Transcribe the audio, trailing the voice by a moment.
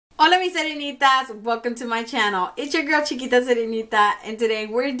Hola mis serenitas, welcome to my channel. It's your girl Chiquita Serenita, and today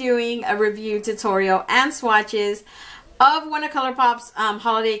we're doing a review tutorial and swatches of one of Colourpop's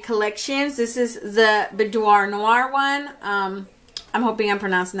holiday collections. This is the Boudoir Noir one. I'm hoping I'm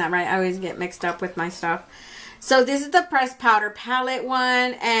pronouncing that right. I always get mixed up with my stuff. So this is the pressed powder palette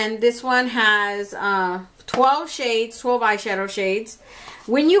one, and this one has 12 shades, 12 eyeshadow shades.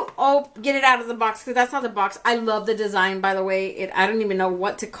 When you get it out of the box, because that's not the box. I love the design, by the way. I don't even know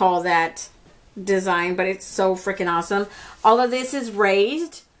what to call that design, but it's so freaking awesome. All of this is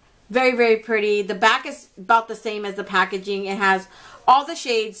raised. Very, very pretty. The back is about the same as the packaging. It has all the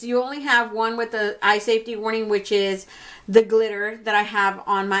shades. You only have one with the eye safety warning, which is the glitter that I have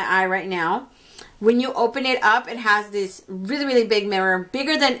on my eye right now. When you open it up, it has this really, really big mirror.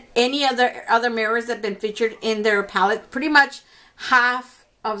 Bigger than any other mirrors that have been featured in their palette. Pretty much half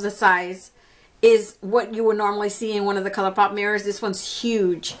of the size is what you would normally see in one of the Colourpop mirrors. This one's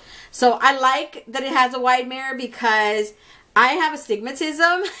huge. So I like that it has a wide mirror because I have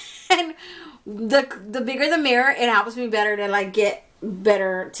astigmatism, and the bigger the mirror, it helps me better to like get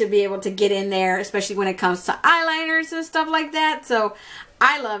better to be able to get in there, especially when it comes to eyeliners and stuff like that. So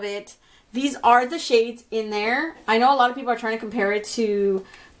I love it. These are the shades in there. I know a lot of people are trying to compare it to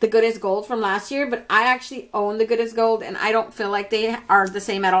the Good as Gold from last year, but I actually own the Good as Gold, and I don't feel like they are the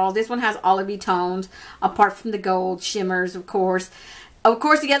same at all. This one has olivey tones, apart from the gold shimmers, of course. Of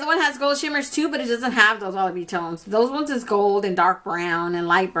course, the other one has gold shimmers too, but it doesn't have those olivey tones. Those ones is gold and dark brown and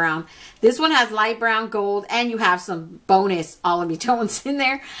light brown. This one has light brown, gold, and you have some bonus olivey tones in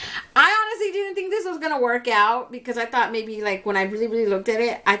there. I honestly didn't think this was going to work out because I thought maybe like when I really, really looked at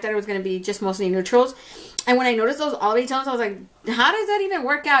it, I thought it was going to be just mostly neutrals. And when I noticed those olivey tones, I was like, how does that even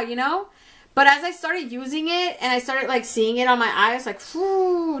work out, you know? But as I started using it and I started like seeing it on my eye, I was like,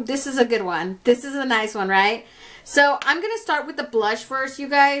 whew, this is a good one. This is a nice one, right? So I'm going to start with the blush first, you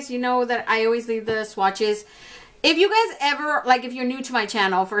guys. You know that I always leave the swatches. If you guys ever, like if you're new to my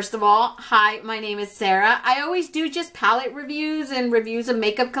channel, first of all, hi, my name is Sarah. I always do just palette reviews and reviews of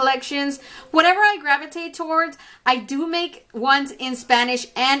makeup collections. Whatever I gravitate towards, I do make ones in Spanish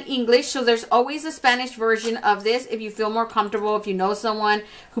and English. So there's always a Spanish version of this if you feel more comfortable, if you know someone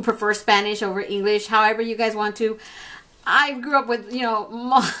who prefers Spanish over English, however you guys want to. I grew up with, you know,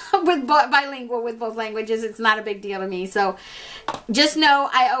 bilingual with both languages. It's not a big deal to me. So just know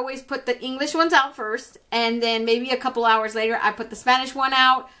I always put the English ones out first, and then maybe a couple hours later I put the Spanish one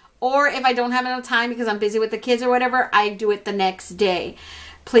out. Or if I don't have enough time because I'm busy with the kids or whatever, I do it the next day.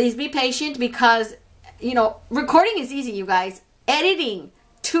 Please be patient because, you know, recording is easy, you guys. Editing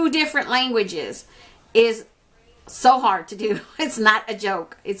 2 different languages is so hard to do. It's not a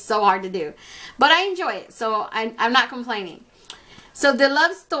joke. It's so hard to do, but I enjoy it, so I'm not complaining. So the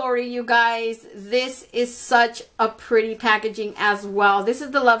love story, you guys, this is such a pretty packaging as well. This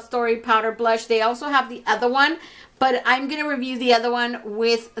is the love story powder blush. They also have the other one, but I'm gonna review the other one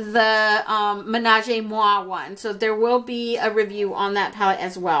with the Menage a Moi one, so there will be a review on that palette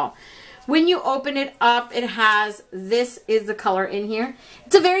as well. When you open it up, it has, this is the color in here.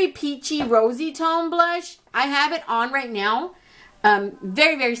 It's a very peachy, rosy tone blush. I have it on right now.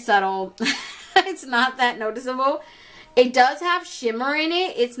 Very, very subtle. It's not that noticeable. It does have shimmer in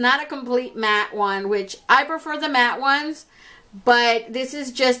it. It's not a complete matte one, which I prefer the matte ones. But this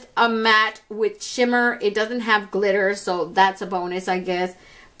is just a matte with shimmer. It doesn't have glitter, so that's a bonus, I guess.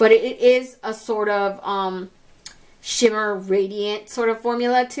 But it is a sort of shimmer radiant sort of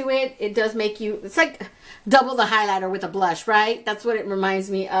formula to it. It does make you, it's like double the highlighter with a blush, right? That's what it reminds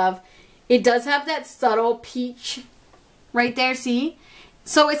me of. It does have that subtle peach right there, see?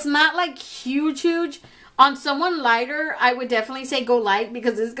 So it's not like huge. On someone lighter, I would definitely say go light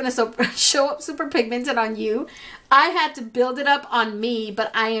because it's going to show up super pigmented on you. I had to build it up on me,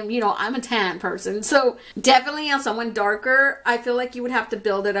 but I am, you know, I'm a tan person. So definitely on someone darker, I feel like you would have to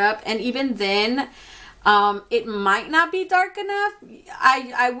build it up. And even then, it might not be dark enough.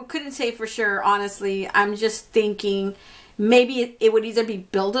 I couldn't say for sure, honestly. I'm just thinking maybe it would either be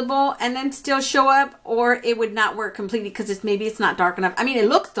buildable and then still show up, or it would not work completely because maybe it's not dark enough. I mean, it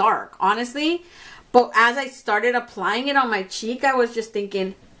looks dark, honestly, but as I started applying it on my cheek, I was just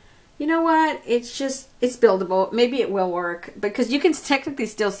thinking, you know what? It's buildable. Maybe it will work because you can technically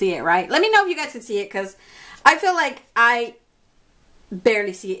still see it, right? Let me know if you guys can see it because I feel like I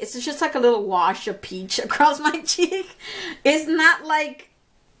barely see it. It's just like a little wash of peach across my cheek. It's not like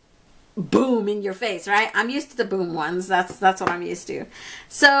boom in your face, right? I'm used to the boom ones. That's what I'm used to.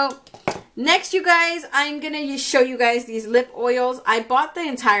 So next, you guys, I'm gonna show you guys these lip oils. I bought the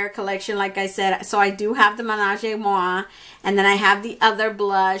entire collection, like I said, so I do have the Menage a Moi, and then I have the other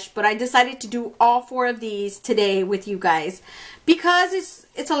blush, but I decided to do all 4 of these today with you guys because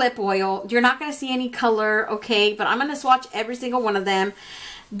it's a lip oil, you're not going to see any color, okay? But I'm going to swatch every single one of them.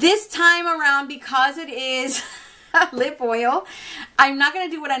 This time around, because it is lip oil, I'm not going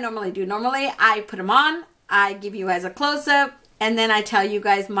to do what I normally do. Normally, I put them on, I give you guys a close-up, and then I tell you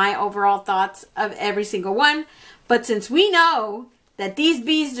guys my overall thoughts of every single one. But since we know that these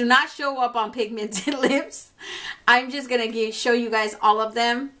bees do not show up on pigmented lips, I'm just going to show you guys all of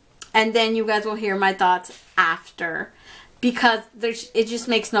them, and then you guys will hear my thoughts after. Because it just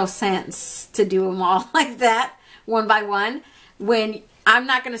makes no sense to do them all like that, one by one, when I'm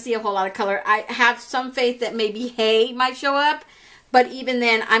not going to see a whole lot of color. I have some faith that maybe Heyyy might show up, but even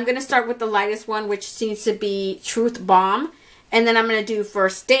then, I'm going to start with the lightest one, which seems to be Truth Bomb. And then I'm going to do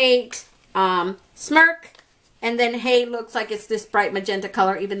First Date, Smirk, and then Heyyy looks like it's this bright magenta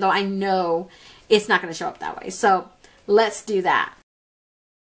color, even though I know it's not going to show up that way. So let's do that.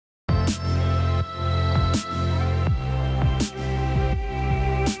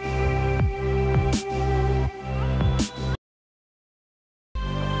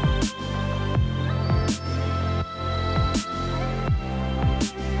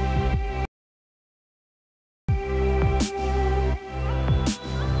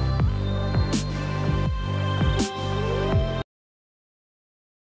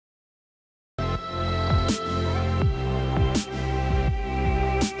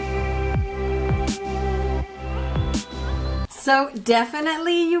 So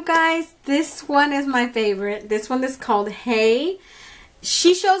definitely, you guys, this one is my favorite. This one is called Heyyy.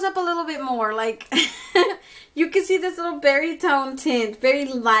 She shows up a little bit more. Like, you can see this little berry tone tint. Very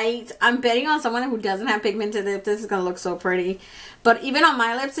light. I'm betting on someone who doesn't have pigmented lips, this is going to look so pretty. But even on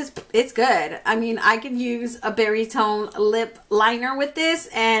my lips, it's good. I mean, I could use a berry tone lip liner with this,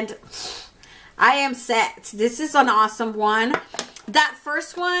 and I am set. This is an awesome one. That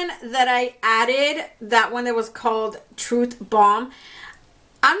first one that I added, that one that was called Truth Bomb,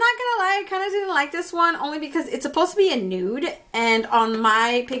 I'm not gonna lie, I kind of didn't like this one, only because it's supposed to be a nude, and on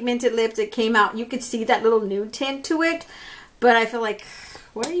my pigmented lips it came out, you could see that little nude tint to it, but I feel like,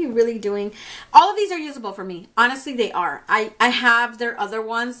 what are you really doing? All of these are usable for me. Honestly, they are. I have their other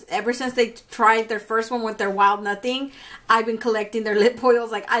ones. Ever since they tried their first one with their Wild Nothing, I've been collecting their lip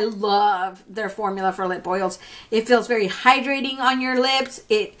oils. Like, I love their formula for lip oils. It feels very hydrating on your lips.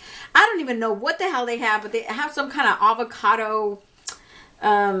 I don't even know what the hell they have, but they have some kind of avocado,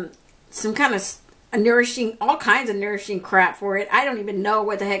 some kind of nourishing, all kinds of nourishing crap for it. I don't even know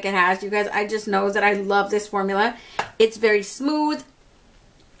what the heck it has, you guys. I just know that I love this formula. It's very smooth.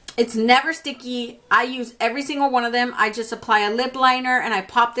 It's never sticky. I use every single one of them. I just apply a lip liner and I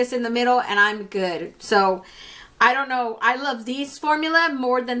pop this in the middle and I'm good. So I don't know. I love these formula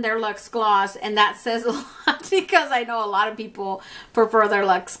more than their Luxe Gloss, and that says a lot because I know a lot of people prefer their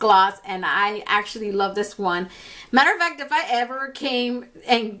Luxe Gloss, and I actually love this one. Matter of fact, if I ever came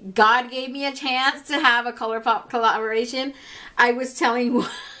and God gave me a chance to have a Colourpop collaboration, I was telling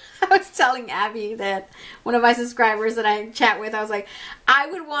Abby, that one of my subscribers that I chat with, I was like, I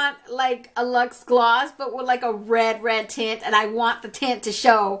would want like a Luxe Gloss, but with like a red tint, and I want the tint to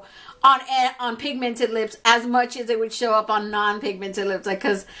show on pigmented lips as much as it would show up on non-pigmented lips, like,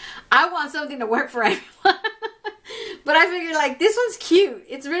 because I want something to work for everyone. But I figured, like, this one's cute.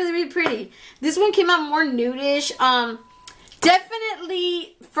 It's really, really pretty. This one came out more nudish.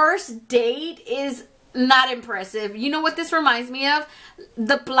 Definitely First Date is not impressive. You know what this reminds me of?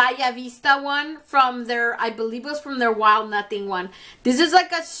 The Playa Vista one from their, I believe it was from their Wild Nothing one. This is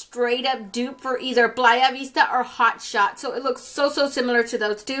like a straight up dupe for either Playa Vista or Hot Shot. So it looks so similar to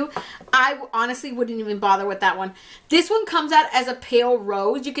those two. I honestly wouldn't even bother with that one. This one comes out as a pale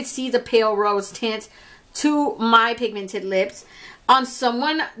rose. You could see the pale rose tint to my pigmented lips. On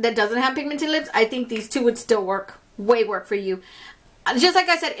someone that doesn't have pigmented lips, I think these two would still work for you. Just like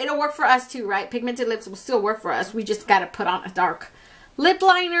I said, it'll work for us too, right? Pigmented lips will still work for us. We just got to put on a dark lip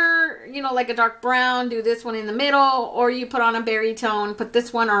liner, you know, like a dark brown. Do this one in the middle, or you put on a berry tone. Put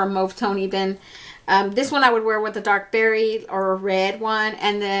this one, or a mauve tone even. This one I would wear with a dark berry or a red one.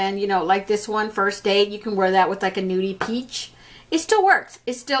 And then, you know, like this one, First Date, you can wear that with like a nudie peach. It still works.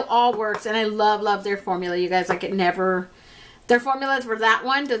 It still all works. And I love their formula, you guys. Like, it never... Their formula for that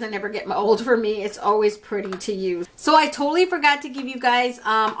one doesn't ever get old for me. It's always pretty to use. So I totally forgot to give you guys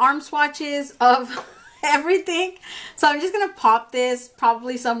arm swatches of everything. So I'm just going to pop this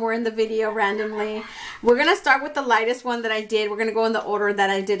probably somewhere in the video randomly. We're going to start with the lightest one that I did. We're going to go in the order that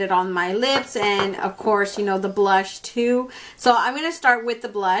I did it on my lips. And of course, you know, the blush too. So I'm going to start with the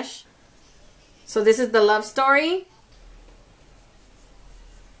blush. So this is the Love Story.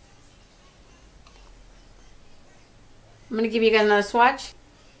 I'm going to give you guys another swatch.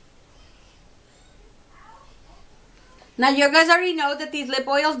 Now, you guys already know that these lip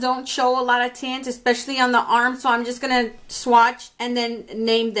oils don't show a lot of tint, especially on the arm. So I'm just going to swatch and then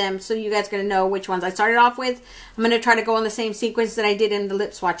name them so you guys going to know which ones I started off with. I'm going to try to go in the same sequence that I did in the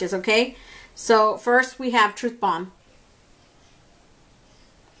lip swatches, okay? So first we have Truth Bomb.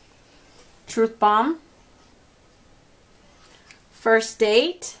 Truth Bomb. First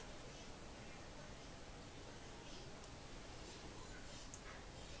Date.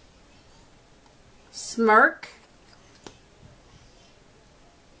 Smirk.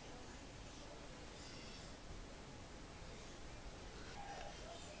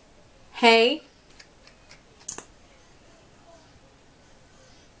 Heyyy.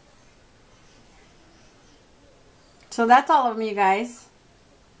 So that's all of them, you guys.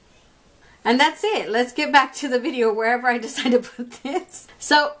 And that's it. Let's get back to the video wherever I decide to put this.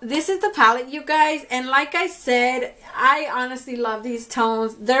 So this is the palette, you guys. And like I said, I honestly love these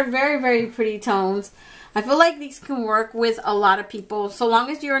tones. They're very, very pretty tones. I feel like these can work with a lot of people. So long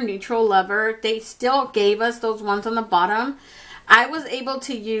as you're a neutral lover, they still gave us those ones on the bottom. I was able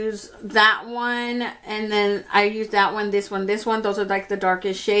to use that one, and then I used that one, this one, this one. Those are like the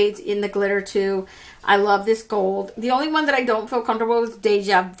darkest shades in the glitter too. I love this gold. The only one that I don't feel comfortable with is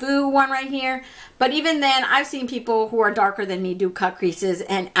Deja Vu one right here. But even then, I've seen people who are darker than me do cut creases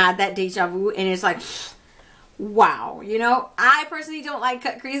and add that Deja Vu, and it's like, wow. You know, I personally don't like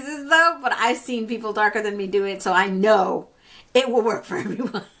cut creases though, but I've seen people darker than me do it, so I know it will work for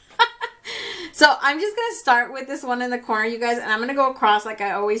everyone. So I'm just going to start with this one in the corner, you guys, and I'm going to go across like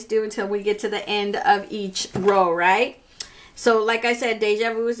I always do until we get to the end of each row, right? So like I said,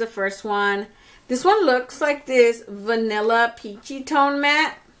 Deja Vu is the first one. This one looks like this vanilla peachy tone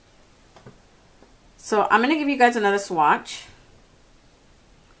matte. So I'm going to give you guys another swatch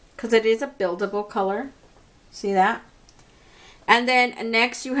because it is a buildable color. See that? And then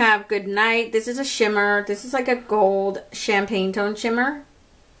next you have Good Night. This is a shimmer. This is like a gold champagne tone shimmer.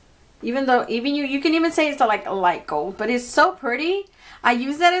 Even though, you can even say it's like a light gold, but it's so pretty. I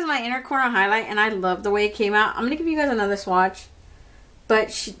use that as my inner corner highlight, and I love the way it came out. I'm going to give you guys another swatch,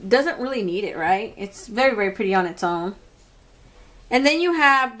 but she doesn't really need it, right? It's very, very pretty on its own. And then you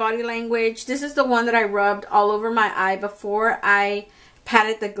have Body Language. This is the one that I rubbed all over my eye before I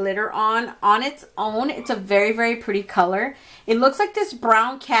patted the glitter on. On its own, it's a very, very pretty color. It looks like this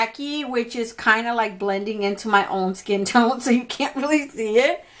brown khaki, which is kind of like blending into my own skin tone, so you can't really see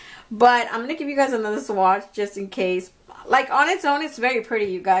it. But I'm going to give you guys another swatch just in case. Like, on its own, it's very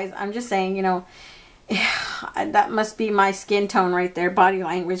pretty, you guys. I'm just saying, you know, that must be my skin tone right there. Body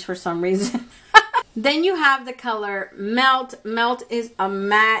Language for some reason. Then you have the color Melt. Melt is a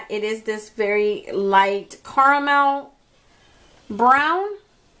matte. It is this very light caramel brown.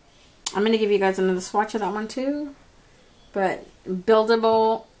 I'm going to give you guys another swatch of that one too. But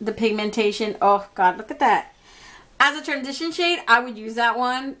buildable, the pigmentation. Oh, God, look at that. As a transition shade, I would use that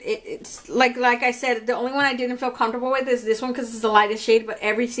one. It's like I said, the only one I didn't feel comfortable with is this one because it's the lightest shade, but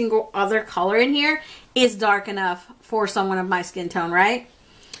every single other color in here is dark enough for someone of my skin tone, right?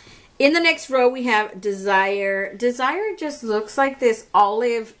 In the next row, we have Desire. Desire just looks like this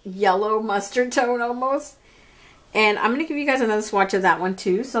olive yellow mustard tone almost. And I'm going to give you guys another swatch of that one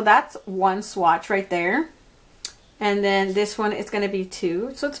too. So that's one swatch right there. And then this one is going to be two.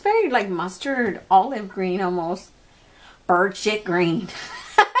 So it's very like mustard olive green almost. Bird shit green.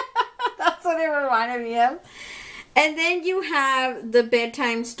 That's what it reminded me of. And then you have the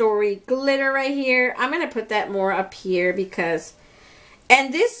Bedtime Story glitter right here. I'm going to put that more up here because,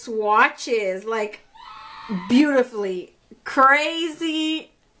 and this swatches like beautifully.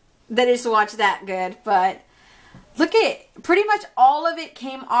 Crazy that it swatched that good, but look at, pretty much all of it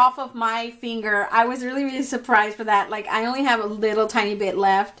came off of my finger. I was really, really surprised for that. Like, I only have a little tiny bit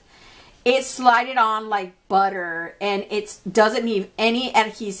left. It slided on like butter, and it doesn't need any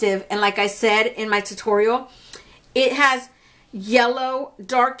adhesive. And like I said in my tutorial, it has yellow,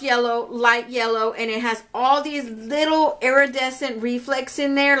 dark yellow, light yellow, and it has all these little iridescent reflex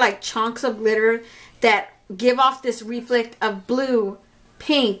in there, like chunks of glitter that give off this reflect of blue,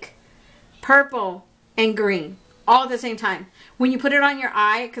 pink, purple, and green all at the same time. When you put it on your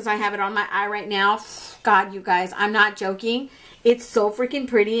eye, because I have it on my eye right now, God, you guys, I'm not joking. It's so freaking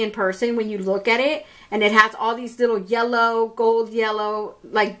pretty in person when you look at it. And it has all these little yellow, gold yellow,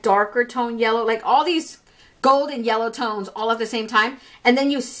 like darker tone yellow, like all these gold and yellow tones all at the same time. And then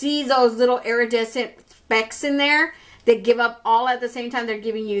you see those little iridescent specks in there that give up all at the same time. They're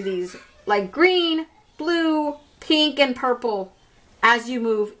giving you these like green, blue, pink, and purple as you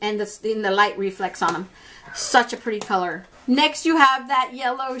move, and the light reflects on them. Such a pretty color. Next, you have that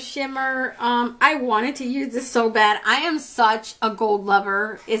yellow shimmer. I wanted to use this so bad. I am such a gold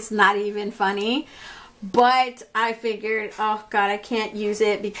lover. It's not even funny. But I figured, oh God, I can't use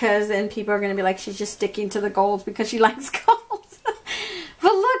it because then people are going to be like, she's just sticking to the golds because she likes gold.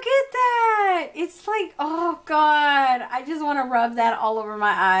 But look at that. It's like, oh God, I just want to rub that all over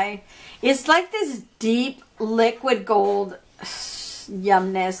my eye. It's like this deep liquid gold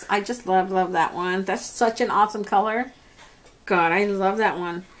yumness. I just love that one. That's such an awesome color. God, I love that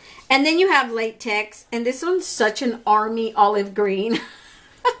one. And then you have latex, and this one's such an army olive green.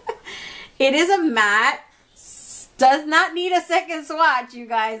 It is a matte. Does not need a second swatch, you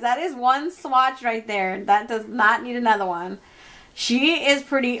guys. That is one swatch right there. That does not need another one. She is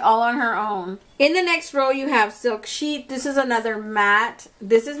pretty all on her own. In the next row, you have Silk Sheet. This is another matte.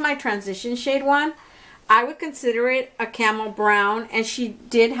 This is my transition shade one. I would consider it a camel brown, and she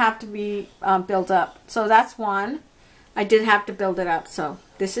did have to be built up. So that's one. I did have to build it up. So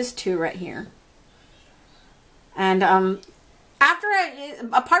this is two right here. And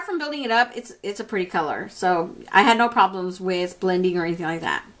apart from building it up, it's a pretty color. So I had no problems with blending or anything like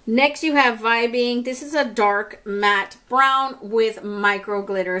that. Next, you have Vibing. This is a dark matte brown with micro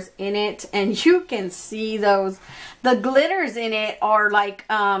glitters in it. And you can see those. The glitters in it are like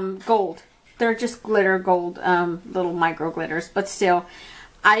gold. They're just glitter gold, little micro glitters. But still,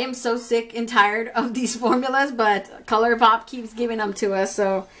 I am so sick and tired of these formulas. But Colourpop keeps giving them to us.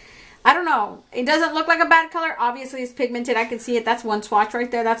 So I don't know. It doesn't look like a bad color. Obviously, it's pigmented. I can see it. That's one swatch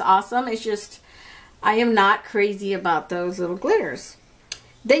right there. That's awesome. It's just, I am not crazy about those little glitters.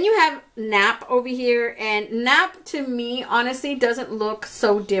 Then you have Nap over here. And Nap, to me, honestly, doesn't look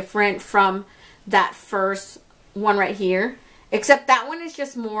so different from that first one right here. Except that one is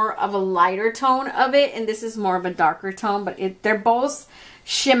just more of a lighter tone of it. And this is more of a darker tone. But they're both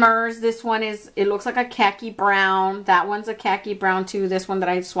shimmers. This one is, it looks like a khaki brown. That one's a khaki brown too. This one that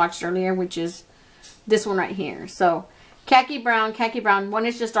I swatched earlier, which is this one right here. So khaki brown, khaki brown. One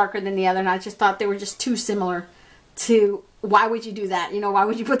is just darker than the other, and I just thought they were just too similar to, why would you do that? You know, why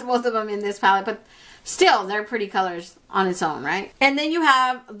would you put both of them in this palette? But still, they're pretty colors on its own, right? And then you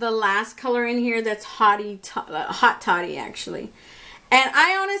have the last color in here that's Hot Toddy, actually. And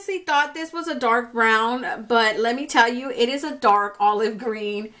I honestly thought this was a dark brown, but let me tell you, it is a dark olive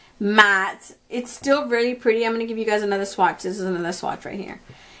green matte. It's still really pretty. I'm going to give you guys another swatch. This is another swatch right here.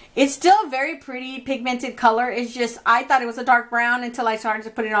 It's still a very pretty pigmented color. It's just, I thought it was a dark brown until I started to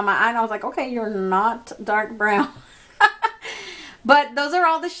put it on my eye. And I was like, okay, you're not dark brown. But those are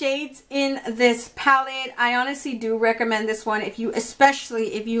all the shades in this palette. I honestly do recommend this one,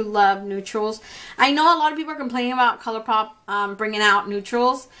 especially if you love neutrals. I know a lot of people are complaining about Colourpop bringing out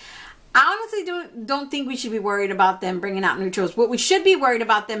neutrals. I honestly don't think we should be worried about them bringing out neutrals. What we should be worried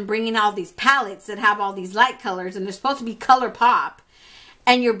about them bringing out these palettes that have all these light colors, and they're supposed to be Colourpop,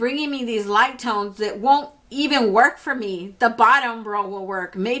 and you're bringing me these light tones that won't even work for me. The bottom row will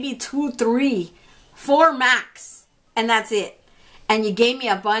work, maybe 2, 3, 4 max, and that's it. And you gave me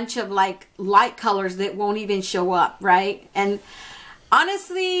a bunch of like light colors that won't even show up, right? And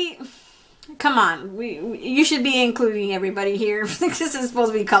honestly, come on, you should be including everybody here. This is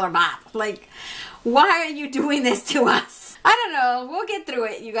supposed to be Colourpop. Like, why are you doing this to us? I don't know. We'll get through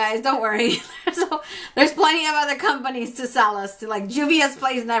it, you guys. Don't worry. So, there's plenty of other companies to sell us to. Like Juvia's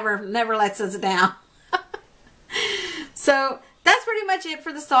Place never lets us down. So that's pretty much it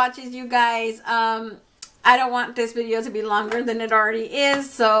for the swatches, you guys. I don't want this video to be longer than it already is.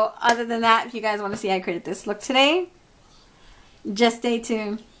 So other than that, if you guys want to see how I created this look today, just stay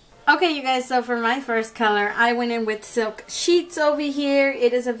tuned. Okay, you guys, so for my first color, I went in with Silk Sheets over here.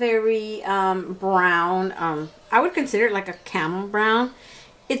 It is a very brown, I would consider it like a camel brown.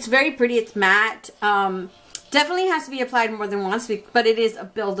 It's very pretty. It's matte. Definitely has to be applied more than once, but it is a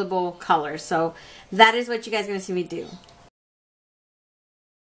buildable color. So that is what you guys are going to see me do.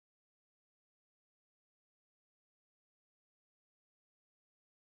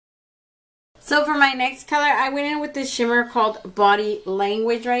 So for my next color, I went in with this shimmer called Body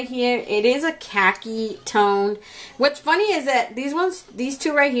Language right here. It is a khaki toned. What's funny is that these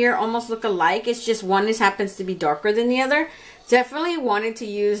two right here almost look alike. It's just one happens to be darker than the other. Definitely wanted to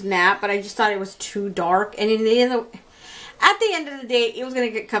use Nap, but I just thought it was too dark. And at the end of the day, it was going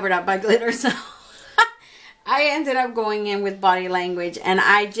to get covered up by glitter. So I ended up going in with Body Language, and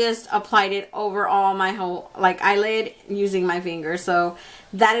I just applied it over all my whole eyelid using my finger. So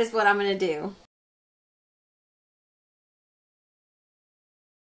that is what I'm going to do.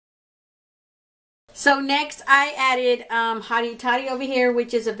 So next I added Hottie Toddy over here,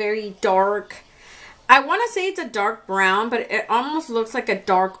 which is a very dark, I want to say it's a dark brown, but it almost looks like a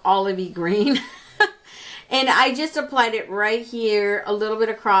dark olivey green. And I just applied it right here, a little bit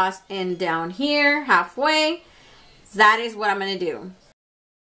across and down here, halfway. That is what I'm going to do.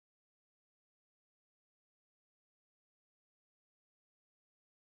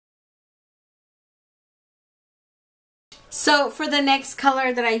 So for the next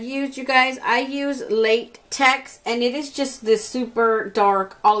color that I used, you guys, I use Latex, and it is just this super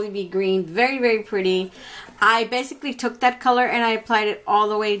dark olivey green. Very, very pretty. I basically took that color and I applied it all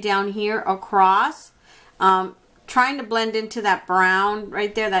the way down here across, trying to blend into that brown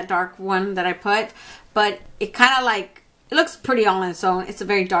right there, that dark one that I put. But it kind of like, it looks pretty all on its own. It's a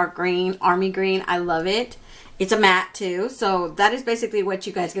very dark green, army green. I love it. It's a matte too. So that is basically what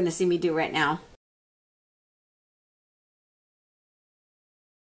you guys are going to see me do right now.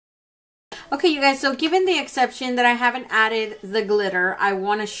 Okay, you guys, so given the exception that I haven't added the glitter, I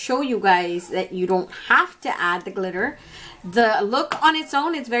want to show you guys that you don't have to add the glitter. The look on its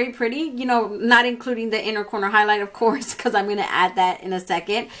own, it's very pretty, you know, not including the inner corner highlight, of course, because I'm going to add that in a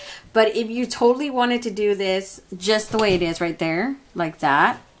second. But if you totally wanted to do this just the way it is right there, like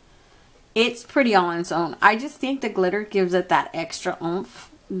that, it's pretty all on its own. I just think the glitter gives it that extra oomph.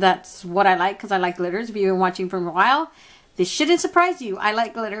 That's what I like, because I like glitters. If you've been watching for a while, this shouldn't surprise you. I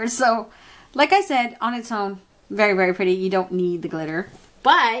like glitters, so... like I said, on its own, very, very pretty. You don't need the glitter,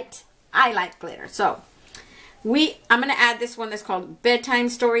 but I like glitter. So I'm going to add this one that's called Bedtime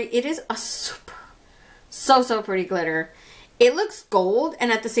Story. It is a super, so pretty glitter. It looks gold, and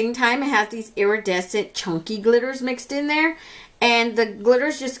at the same time, it has these iridescent, chunky glitters mixed in there. And the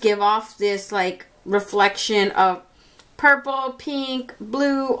glitters just give off this, like, reflection of purple, pink,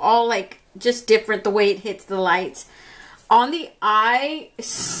 blue, all, like, just different the way it hits the lights. On the eye,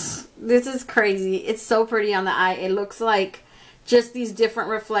 this is crazy. It's so pretty on the eye. It looks like just these different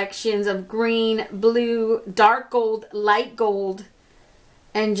reflections of green, blue, dark gold, light gold,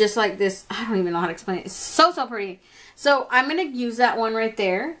 and just like this. I don't even know how to explain it. It's so pretty. So I'm going to use that one right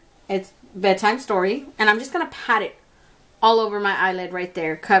there. It's Bedtime Story. And I'm just going to pat it all over my eyelid right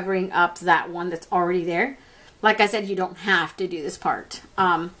there, covering up that one that's already there. Like I said, you don't have to do this part.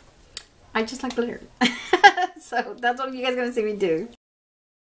 I just like glitter. So that's what you guys are going to see me do.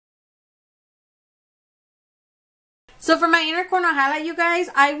 So for my inner corner highlight, you guys,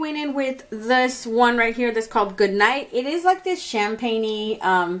 I went in with this one right here that's called Good Night. It is like this champagne-y,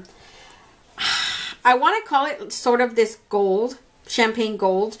 I want to call it sort of this gold, champagne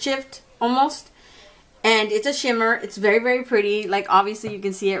gold shift almost. And it's a shimmer. It's very, very pretty. Like, obviously you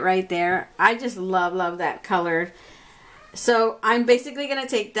can see it right there. I just love that color. So I'm basically going to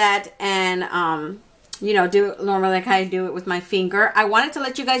take that and, you know, do it normally like I do it with my finger. I wanted to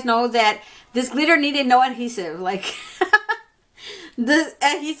let you guys know that this glitter needed no adhesive. Like, the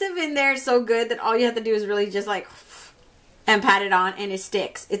adhesive in there is so good that all you have to do is really just like, and pat it on, and it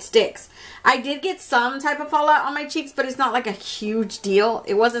sticks. It sticks. I did get some type of fallout on my cheeks, but it's not like a huge deal.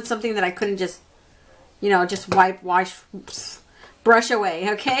 It wasn't something that I couldn't just, you know, just wipe, wash, brush away,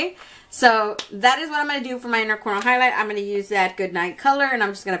 okay? So that is what I'm going to do for my inner corner highlight. I'm going to use that Good Night color, and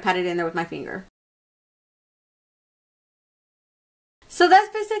I'm just going to pat it in there with my finger. So that's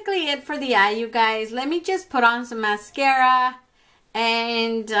basically it for the eye, you guys. Let me just put on some mascara,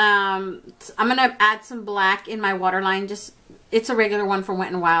 and I'm going to add some black in my waterline. Just, it's a regular one from Wet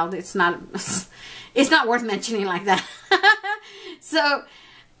n Wild. It's not worth mentioning like that. So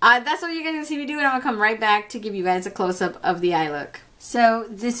that's what you're going to see me do, and I'm going to come right back to give you guys a close-up of the eye look. So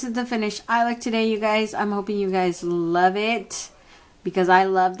this is the finished eye look today, you guys. I'm hoping you guys love it, because I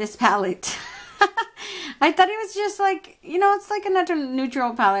love this palette. I thought it was just like, you know, it's like a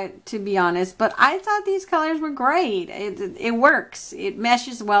neutral palette, to be honest. But I thought these colors were great. It works. It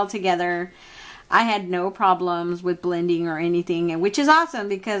meshes well together. I had no problems with blending or anything, which is awesome,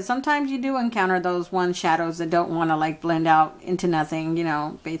 because sometimes you do encounter those one shadows that don't want to like blend out into nothing, you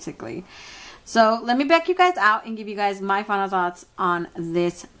know, basically. So let me back you guys out and give you guys my final thoughts on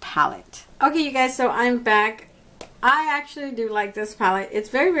this palette. Okay, you guys, so I'm back. I actually do like this palette. It's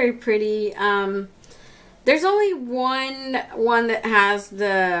very, very pretty. There's only one that has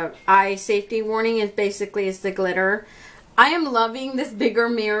the eye safety warning. It's basically the glitter. I am loving this bigger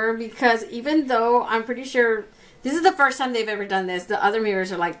mirror, because even though I'm pretty sure this is the first time they've ever done this, the other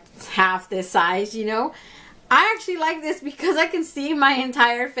mirrors are like half this size, you know. I actually like this because I can see my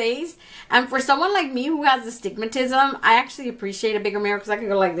entire face. And for someone like me who has astigmatism, I actually appreciate a bigger mirror, because I can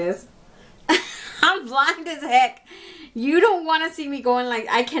go like this. I'm blind as heck. You don't want to see me going like,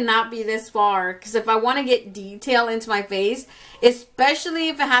 I cannot be this far, because if I want to get detail into my face, especially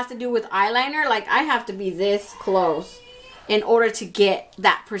if it has to do with eyeliner, like I have to be this close in order to get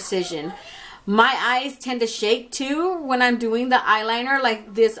that precision. My eyes tend to shake too when I'm doing the eyeliner.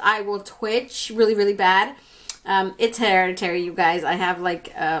 Like this eye will twitch really, really bad. It's hereditary, you guys. I have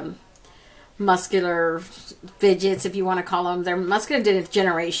like muscular fidgets, if you want to call them. They're muscular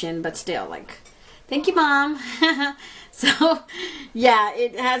degeneration, but still, like, thank you, Mom. So yeah,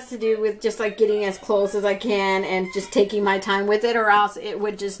 it has to do with just like getting as close as I can and just taking my time with it, or else it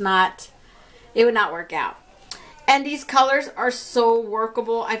would just not, it would not work out. And these colors are so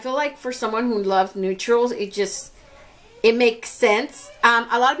workable. I feel like for someone who loves neutrals, it makes sense.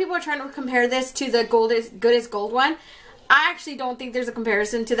 A lot of people are trying to compare this to the Good as Gold one. I actually don't think there's a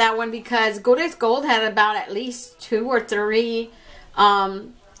comparison to that one, because Good as Gold had about at least 2 or 3.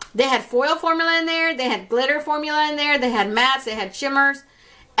 They had foil formula in there. They had glitter formula in there. They had mattes. They had shimmers.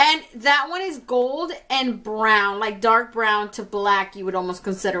 And that one is gold and brown, like dark brown to black, you would almost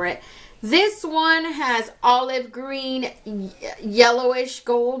consider it. This one has olive green, yellowish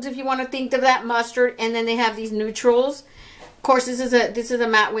gold, if you want to think of that, mustard, and then they have these neutrals. Of course, this is a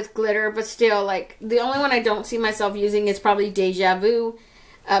matte with glitter, but still, like, the only one I don't see myself using is probably Deja Vu.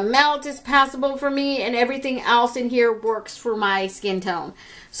 Melt is passable for me, and everything else in here works for my skin tone.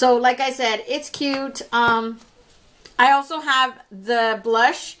 So, like I said, it's cute. I also have the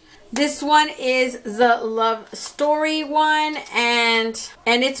blush. This one is the Love Story one, and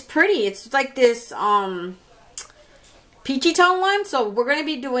it's pretty. It's like this peachy tone one. So we're going to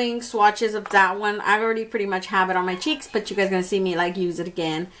be doing swatches of that one. I already pretty much have it on my cheeks, but you guys are going to see me like use it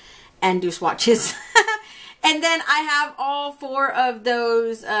again and do swatches. And then I have all 4 of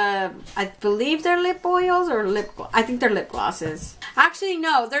those, I believe they're lip oils or I think they're lip glosses. Actually,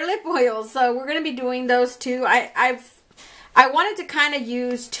 no, they're lip oils. So we're going to be doing those too. I wanted to kind of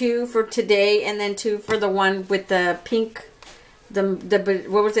use 2 for today, and then 2 for the one with the pink,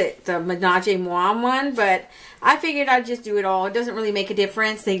 what was it? The Menage a Moi one, but I figured I'd just do it all. It doesn't really make a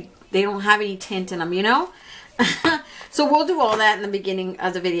difference. They don't have any tint in them, you know? So we'll do all that in the beginning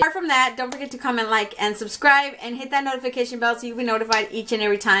of the video. Apart from that, don't forget to comment, like, and subscribe, and hit that notification bell so you'll be notified each and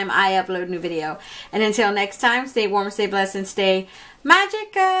every time I upload a new video. And until next time, stay warm, stay blessed, and stay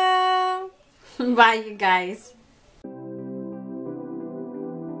magical. Bye, you guys.